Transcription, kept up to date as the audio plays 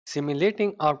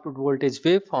Simulating output voltage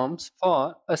waveforms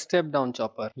for a step-down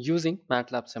chopper using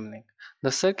Matlab Simulink.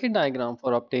 The circuit diagram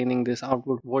for obtaining this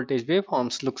output voltage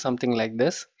waveforms looks something like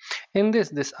this. In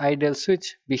this ideal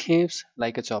switch behaves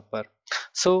like a chopper.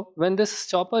 So when this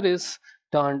chopper is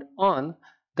turned on,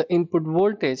 the input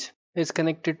voltage is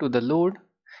connected to the load,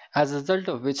 as a result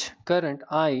of which current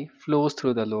I flows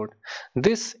through the load.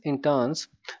 This in turn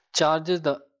charges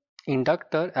the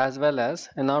inductor, as well as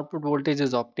an output voltage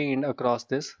is obtained across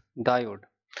this diode.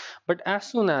 But as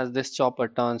soon as this chopper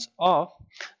turns off,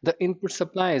 the input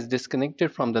supply is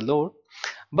disconnected from the load,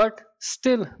 but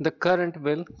still the current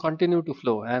will continue to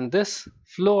flow, and this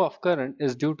flow of current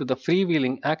is due to the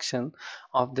freewheeling action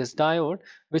of this diode,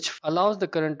 which allows the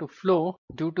current to flow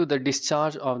due to the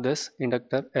discharge of this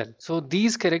inductor L. So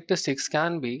these characteristics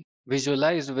can be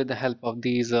visualized with the help of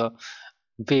these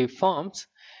waveforms.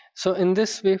 So in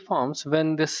this waveforms,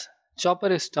 when this chopper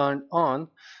is turned on,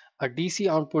 a DC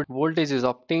output voltage is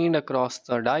obtained across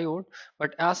the diode,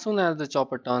 but as soon as the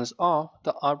chopper turns off,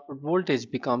 the output voltage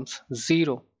becomes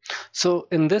zero. So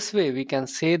in this way, we can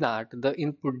say that the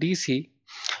input DC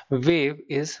wave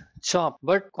is chopped.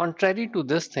 But contrary to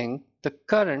this thing, the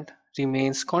current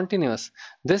remains continuous.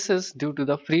 This is due to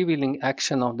the freewheeling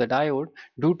action of the diode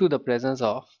due to the presence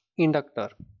of inductor.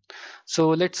 So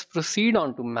let's proceed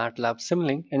on to Matlab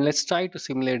Simulink and let's try to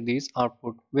simulate these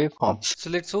output waveforms. So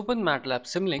let's open Matlab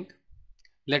Simulink.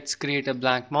 Let's create a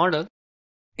blank model.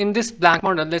 In this blank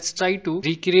model, let's try to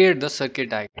recreate the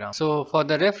circuit diagram. So for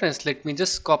the reference, let me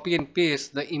just copy and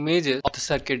paste the images of the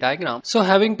circuit diagram. So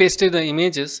having pasted the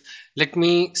images, let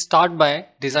me start by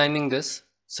designing this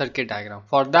circuit diagram.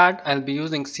 For that, I'll be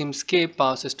using Simscape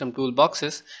Power System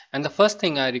toolboxes, and the first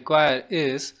thing I require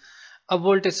is a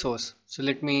voltage source. So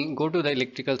let me go to the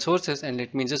electrical sources and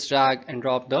let me just drag and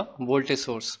drop the voltage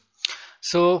source.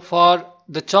 So for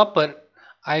the chopper,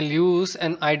 I'll use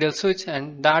an ideal switch,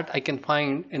 and that I can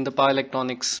find in the power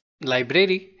electronics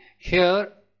library.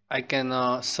 Here I can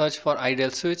search for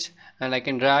ideal switch and I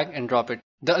can drag and drop it.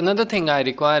 The another thing I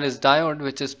require is diode,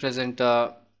 which is present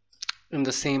in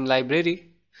the same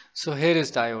library. So here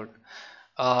is diode.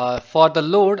 For the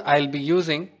load, I'll be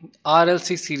using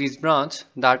RLC series branch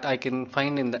that I can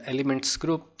find in the elements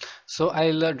group. So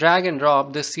I'll drag and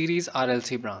drop the series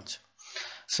RLC branch.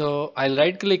 So I'll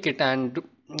right click it and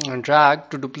drag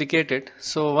to duplicate it.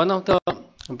 So one of the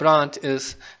branch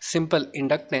is simple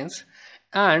inductance,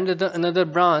 and the another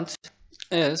branch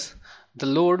is the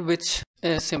load, which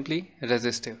is simply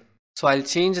resistive. So I'll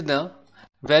change the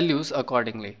values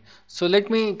accordingly. So let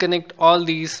me connect all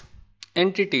these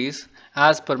entities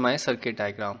as per my circuit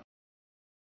diagram.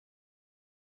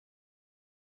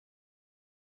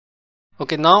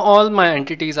 Okay, now all my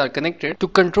entities are connected. To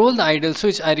control the ideal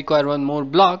switch, I require one more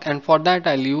block, and for that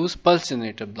I'll use pulse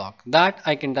generator block. That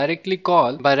I can directly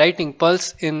call by writing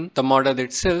pulse in the model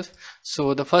itself.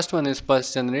 So the first one is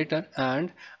pulse generator,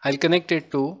 and I'll connect it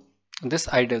to this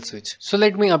ideal switch. So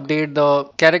let me update the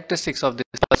characteristics of this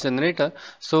pulse generator.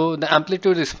 So the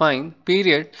amplitude is fine,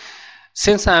 period.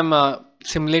 Since I'm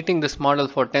simulating this model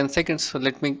for 10 seconds, so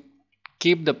let me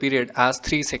keep the period as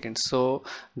 3 seconds. So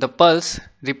the pulse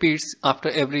repeats after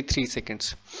every 3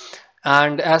 seconds.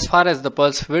 And as far as the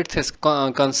pulse width is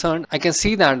concerned, I can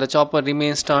see that the chopper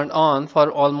remains turned on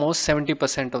for almost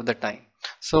 70% of the time.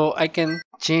 So I can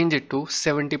change it to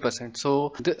 70%.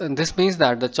 So this means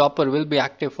that the chopper will be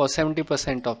active for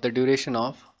 70% of the duration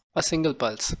of a single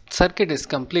pulse. Circuit is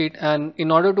complete, and in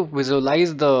order to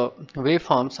visualize the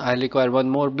waveforms, I require one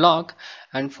more block,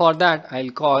 and for that I'll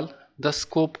call the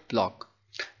scope block.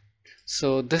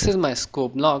 So this is my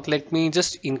scope block. Let me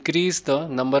just increase the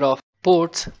number of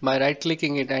ports by right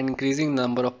clicking it and increasing the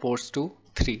number of ports to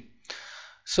 3.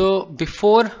 So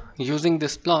before using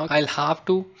this block, I'll have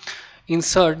to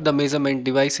insert the measurement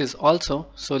devices also.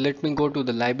 So let me go to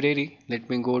the library, let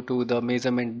me go to the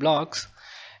measurement blocks,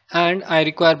 and I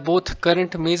require both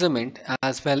current measurement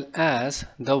as well as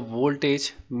the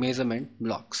voltage measurement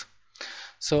blocks.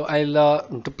 So I'll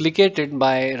duplicate it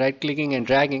by right clicking and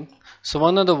dragging. So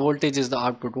one of the voltage is the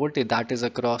output voltage, that is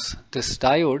across this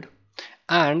diode,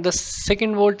 and the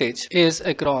second voltage is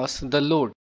across the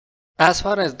load. As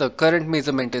far as the current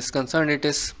measurement is concerned, it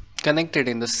is connected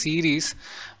in the series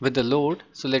with the load.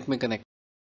 So let me connect.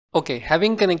 Okay,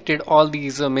 having connected all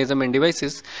these measurement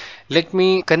devices, let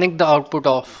me connect the output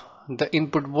of the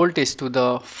input voltage to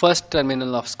the first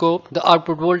terminal of scope, the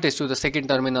output voltage to the second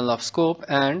terminal of scope,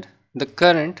 and the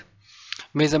current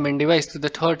measurement device to the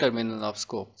third terminal of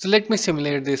scope. So let me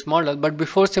simulate this model, but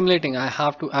before simulating I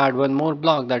have to add one more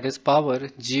block, that is power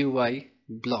GUI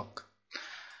block.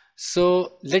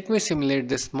 So let me simulate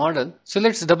this model. So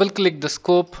let's double click the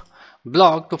scope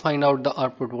block to find out the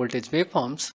output voltage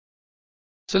waveforms.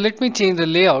 So let me change the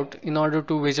layout in order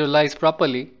to visualize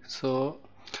properly. So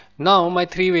now my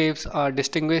three waves are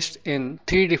distinguished in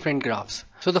three different graphs.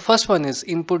 So the first one is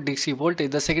input DC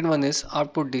voltage, the second one is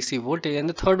output DC voltage, and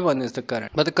the third one is the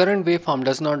current. But the current waveform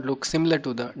does not look similar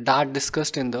to that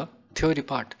discussed in the theory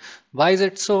part. Why is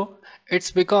it so?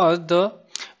 It's because the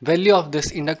value of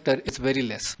this inductor is very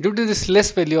less. Due to this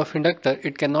less value of inductor,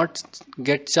 it cannot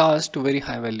get charged to very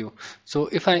high value. So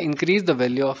if I increase the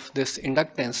value of this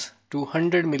inductance to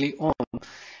 100 milliohm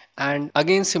and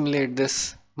again simulate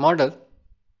this model,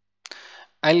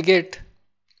 I'll get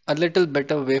a little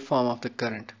better waveform of the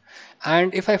current.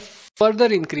 And if I further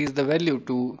increase the value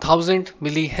to 1000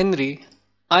 millihenry,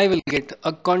 I will get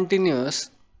a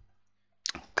continuous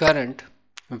current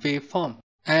waveform.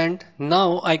 And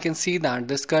now I can see that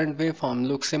this current waveform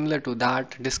looks similar to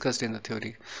that discussed in the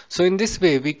theory. So in this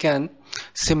way we can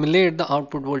simulate the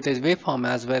output voltage waveform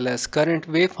as well as current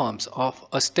waveforms of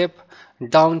a step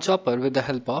down chopper with the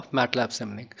help of Matlab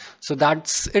Simulink. So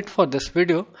that's it for this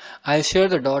video. I'll share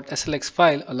the .slx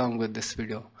file along with this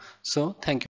video. So thank you.